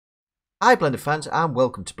Hi Blender fans and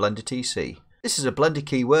welcome to Blender TC. This is a Blender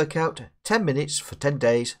key workout, 10 minutes for 10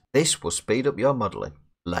 days. This will speed up your modelling.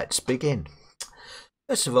 Let's begin.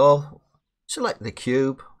 First of all, select the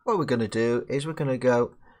cube. What we're going to do is we're going to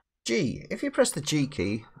go G. If you press the G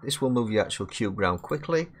key, this will move your actual cube around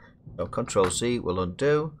quickly. So Control Z will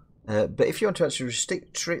undo. But if you want to actually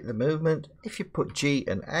restrict the movement, if you put G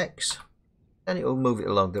and X, then it will move it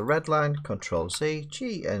along the red line. Control Z,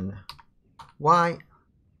 G and Y.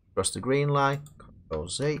 Across the green line, Control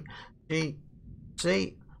Z, G,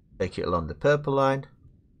 Z, take it along the purple line,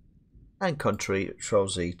 and Control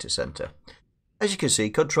Z to center. As you can see,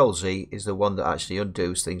 Control Z is the one that actually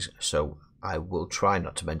undoes things, so I will try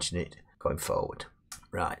not to mention it going forward.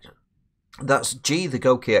 Right, that's G, the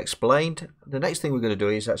go key explained. The next thing we're going to do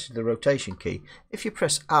is actually the rotation key. If you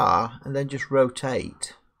press R and then just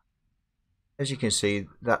rotate, as you can see,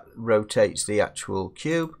 that rotates the actual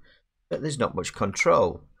cube, but there's not much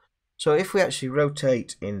control. So if we actually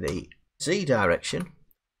rotate in the Z direction,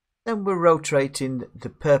 then we're rotating the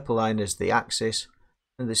purple line as the axis,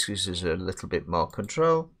 and this gives us a little bit more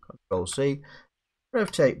control. Control Z,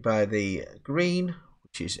 rotate by the green,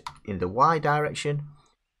 which is in the Y direction,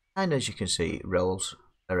 and as you can see, it rolls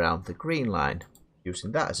around the green line,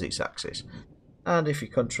 using that as its axis. And if you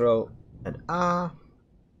Control and R,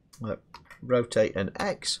 rotate an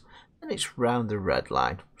X, and it's round the red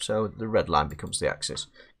line, so the red line becomes the axis.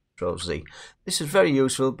 Control Z. This is very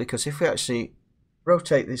useful because if we actually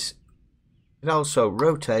rotate this, we can also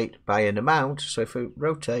rotate by an amount. So if we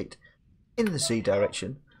rotate in the Z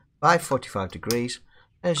direction by 45 degrees,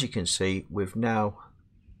 as you can see, we've now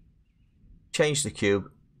changed the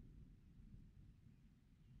cube.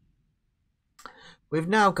 We've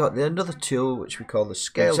now got another tool which we call the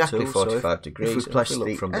scale exactly tool. 45 so degrees. If we press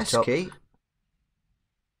the from S the top key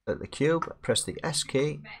at the cube, press the S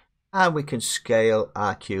key, and we can scale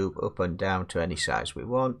our cube up and down to any size we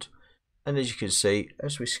want. And as you can see,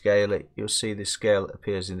 as we scale it, you'll see the scale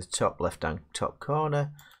appears in the top left hand top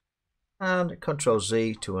corner, and Control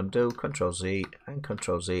Z to undo, Control Z and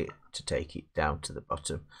Control Z to take it down to the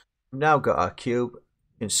bottom. We've now got our cube.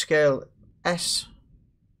 You can scale S,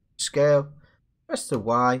 scale, press the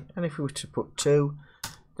Y, and if we were to put 2,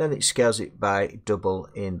 then it scales it by double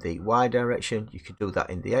in the Y direction. You can do that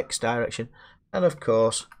in the X direction, and of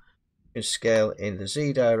course you can scale in the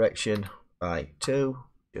Z direction by 2,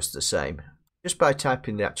 just the same. Just by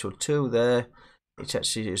typing the actual 2 there, it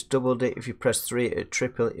actually just doubled it. If you press 3, it'd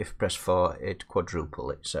triple it. If you press 4, it'd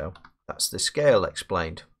quadruple it. So that's the scale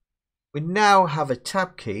explained. We now have a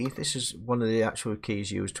tab key. This is one of the actual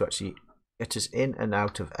keys used to actually get us in and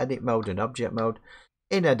out of edit mode and object mode.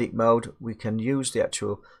 In edit mode, we can use the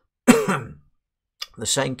actual the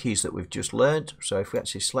same keys that we've just learned. So if we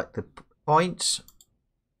actually select the points,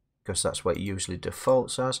 because that's what it usually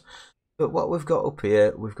defaults as. But what we've got up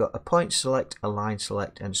here, we've got a point select, a line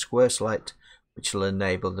select, and square select, which will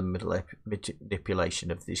enable the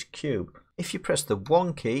manipulation of this cube. If you press the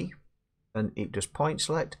 1 key, then it does point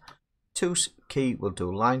select, 2 key will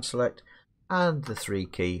do line select, and the 3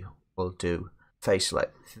 key will do face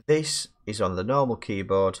select. This is on the normal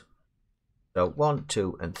keyboard, so 1,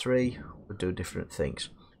 2, and 3 will do different things.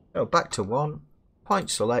 So back to 1,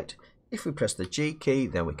 point select. If we press the G key,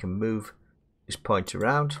 then we can move this point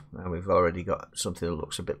around, and we've already got something that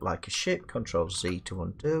looks a bit like a ship. Control Z to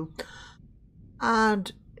undo.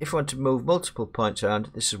 And if we want to move multiple points around,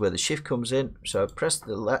 this is where the shift comes in. So press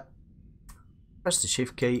the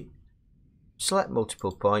shift key, select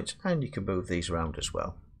multiple points, and you can move these around as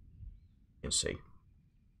well. You can see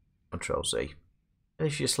Control Z. And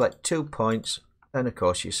if you select 2 points, then of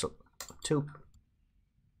course you select 2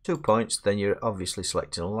 points, then you're obviously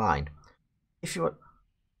selecting a line. If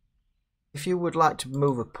you would like to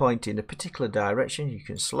move a point in a particular direction, you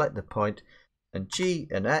can select the point, and G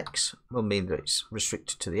and X will mean that it's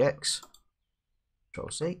restricted to the X.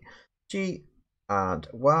 Control Z. G and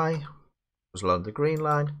Y goes along the green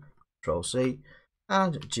line. Control Z.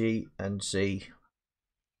 And G and Z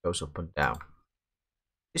goes up and down.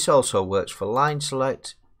 This also works for line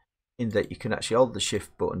select, in that you can actually hold the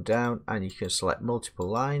shift button down and you can select multiple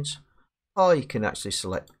lines, or you can actually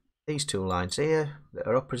select these 2 lines here that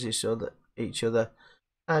are opposite each other,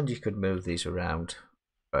 and you could move these around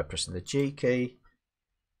by pressing the G key,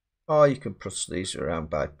 or you can push these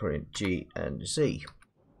around by putting G and Z,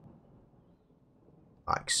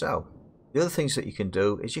 like so. The other things that you can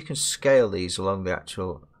do is you can scale these along the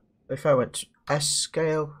actual. If I went to S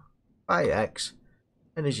scale by X,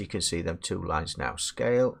 and as you can see, them 2 lines now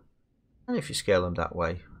scale, and if you scale them that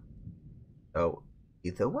way, go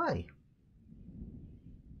either way.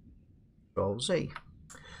 Control Z.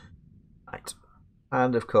 Right.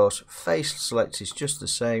 And of course, face select is just the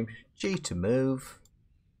same. G to move,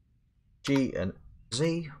 G and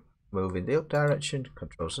Z move in the up direction,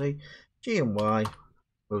 Control Z. G and Y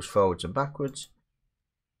moves forwards and backwards,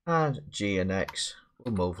 and G and X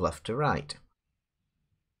will move left to right.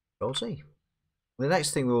 Control Z. The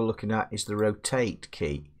next thing we're looking at is the rotate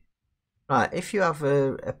key. Right, if you have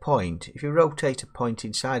a point, if you rotate a point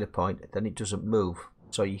inside a point, then it doesn't move,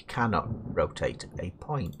 so you cannot rotate a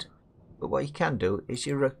point. But what you can do is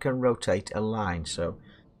you can rotate a line, so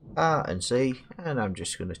R and Z, and I'm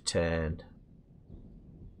just going to turn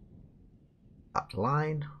that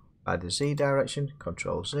line by the Z direction,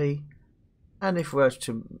 Control Z, and if we were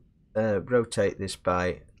to rotate this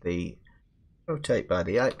by the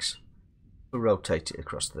X, we'll rotate it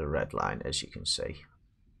across the red line, as you can see.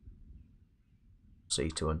 C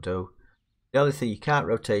to undo. The only thing you can't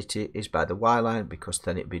rotate it is by the Y line, because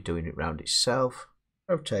then it'd be doing it round itself.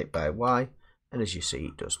 Rotate by Y, and as you see,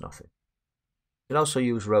 it does nothing. You can also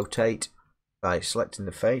use rotate by selecting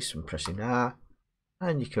the face and pressing R,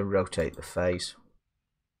 and you can rotate the face,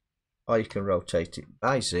 or you can rotate it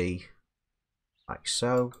by Z, like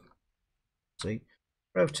so. See,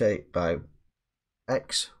 rotate by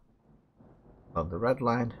X on the red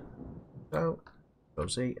line, so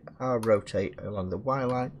Z. I'll rotate along the Y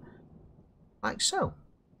line, like so.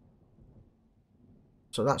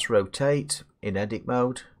 So that's rotate in edit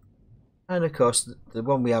mode. And of course, the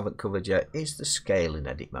one we haven't covered yet is the scale in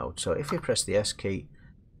edit mode. So if you press the S key,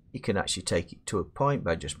 you can actually take it to a point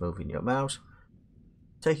by just moving your mouse.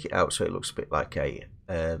 Take it out so it looks a bit like a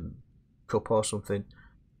cup or something,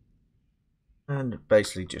 and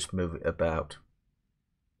basically just move it about.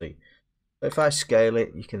 See, so if I scale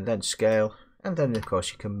it, you can then scale, and then of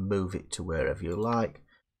course you can move it to wherever you like,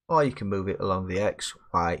 or you can move it along the X,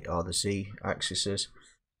 Y, or the Z axes.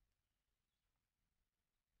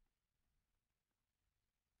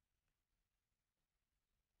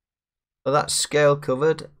 So that's scale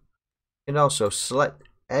covered. You can also select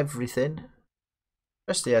everything,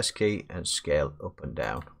 press the S key and scale up and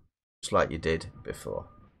down, just like you did before.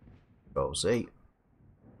 Control Z.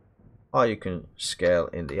 Or you can scale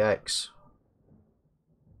in the X,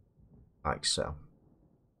 like so.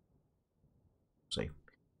 See.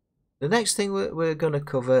 The next thing we're going to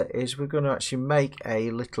cover is we're going to actually make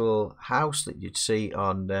a little house that you'd see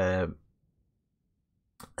on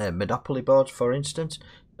Monopoly boards, for instance.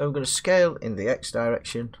 So I'm going to scale in the X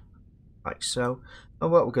direction, like so.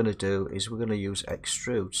 And what we're going to do is we're going to use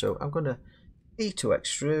extrude. So I'm going to E to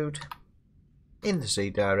extrude in the Z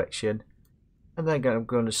direction, and then I'm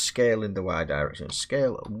going to scale in the Y direction.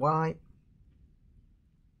 Scale and Y.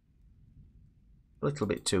 A little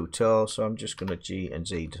bit too tall, so I'm just going to G and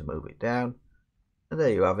Z to move it down. And there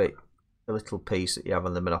you have it, the little piece that you have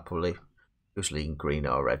on the Monopoly, usually in green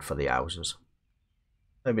or red for the houses.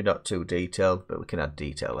 Maybe not too detailed, but we can add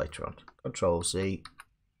detail later on. Control Z.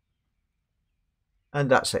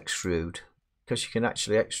 And that's extrude, because you can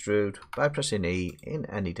actually extrude by pressing E in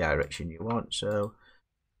any direction you want. So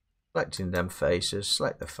selecting them faces,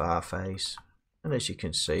 select the far face, and as you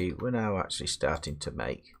can see, we're now actually starting to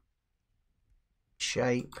make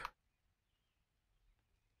shape.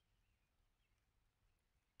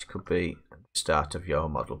 It could be the start of your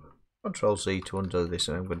model. Control Z to undo this,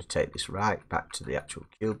 and I'm going to take this right back to the actual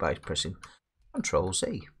cube by pressing Control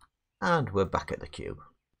Z, and we're back at the cube.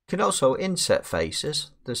 You can also inset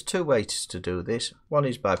faces. There's two ways to do this. One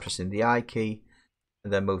is by pressing the I key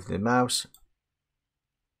and then moving the mouse,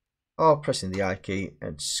 or pressing the I key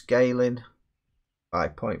and scaling by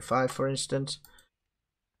 0.5, for instance.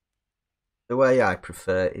 The way I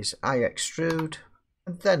prefer is I extrude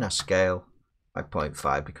and then I scale by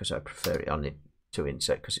 0.5, because I prefer it on it to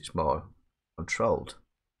inset, because it's more controlled.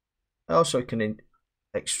 I also can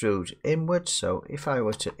extrude inwards, so if I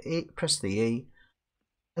were to press the E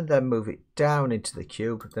and then move it down into the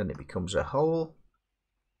cube, then it becomes a hole.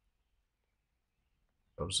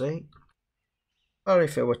 So Z. Or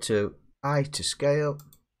if I were to I to scale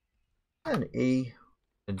and E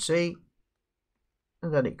and Z,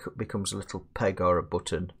 and then it becomes a little peg or a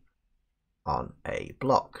button on a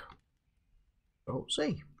block. Control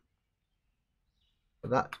Z. So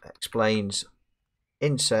that explains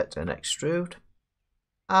inset and extrude.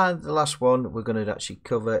 And the last one we're going to actually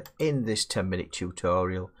cover in this 10-minute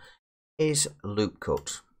tutorial is loop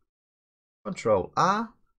cut. Control R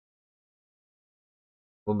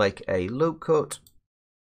will make a loop cut.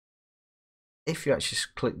 If you actually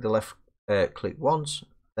click the left click once,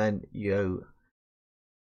 then you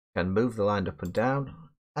can move the line up and down,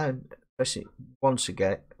 and press it once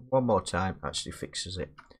again, one more time, actually fixes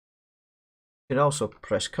it. You can also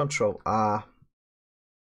press Control R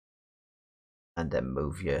and then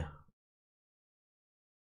move your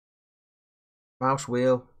mouse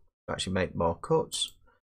wheel to actually make more cuts,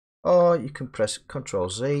 or you can press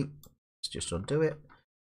Ctrl Z, let's just undo it,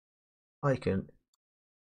 or you can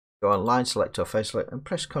go on line select or face select and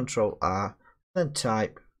press Ctrl R, then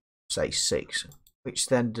type say 6, which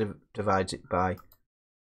then divides it by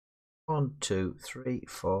 1, 2, 3,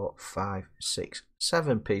 4, 5, 6,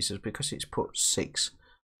 7 pieces, because it's put 6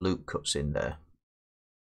 loop cuts in there.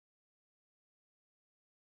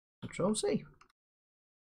 Ctrl Z.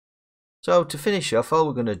 So to finish off, all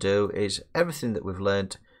we're going to do is everything that we've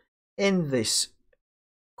learned in this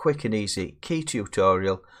quick and easy key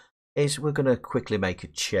tutorial is we're going to quickly make a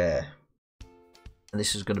chair. And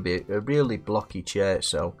this is going to be a really blocky chair,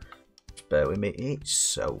 so just bear with me, it's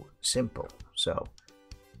so simple. So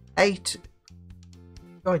 8,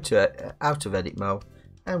 going to out of edit mode,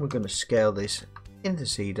 and we're going to scale this in the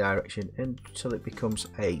Z direction until it becomes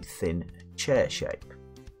a thin chair shape.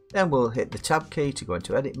 Then we'll hit the tab key to go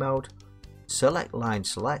into edit mode, select line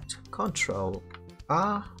select, Ctrl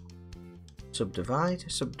R, subdivide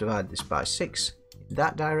this by 6 in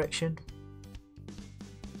that direction,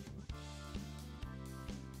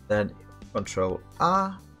 then Ctrl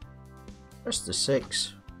R, press the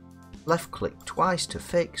 6, left click twice to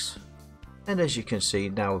fix, and as you can see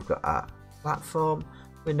now we've got our platform.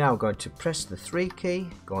 We're now going to press the 3 key,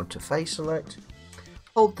 go on to face select,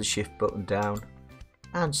 hold the shift button down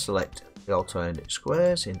and select the alternate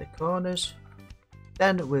squares in the corners.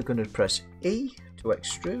 Then we're going to press E to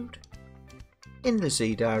extrude in the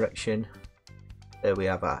Z direction. There we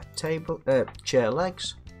have our chair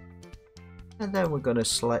legs, and then we're going to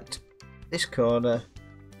select this corner,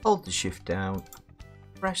 hold the shift down,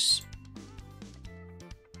 press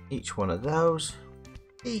each one of those,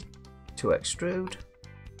 E to extrude,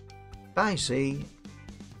 by Z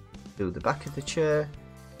do the back of the chair,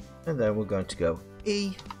 and then we're going to go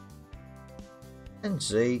E and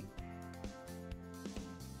Z,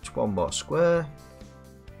 just one more square,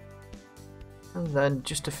 and then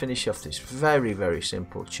just to finish off this very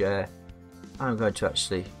simple chair, I'm going to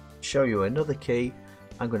actually show you another key.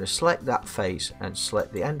 I'm going to select that face and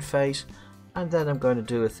select the end face, and then I'm going to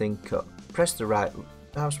do a thing cut, press the right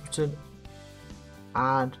mouse button,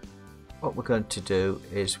 and what we're going to do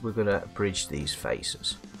is we're going to bridge these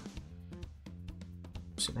faces.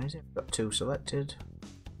 So now I've got 2 selected,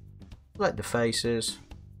 select the faces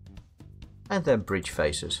and then bridge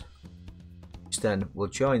faces, which then we'll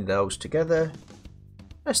join those together,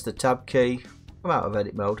 press the tab key, come out of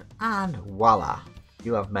edit mode, and voila,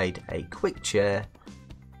 you have made a quick chair.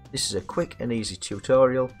 This is a quick and easy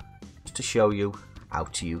tutorial just to show you how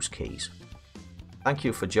to use keys. Thank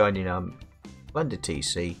you for joining on Blender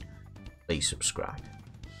TC. Please subscribe.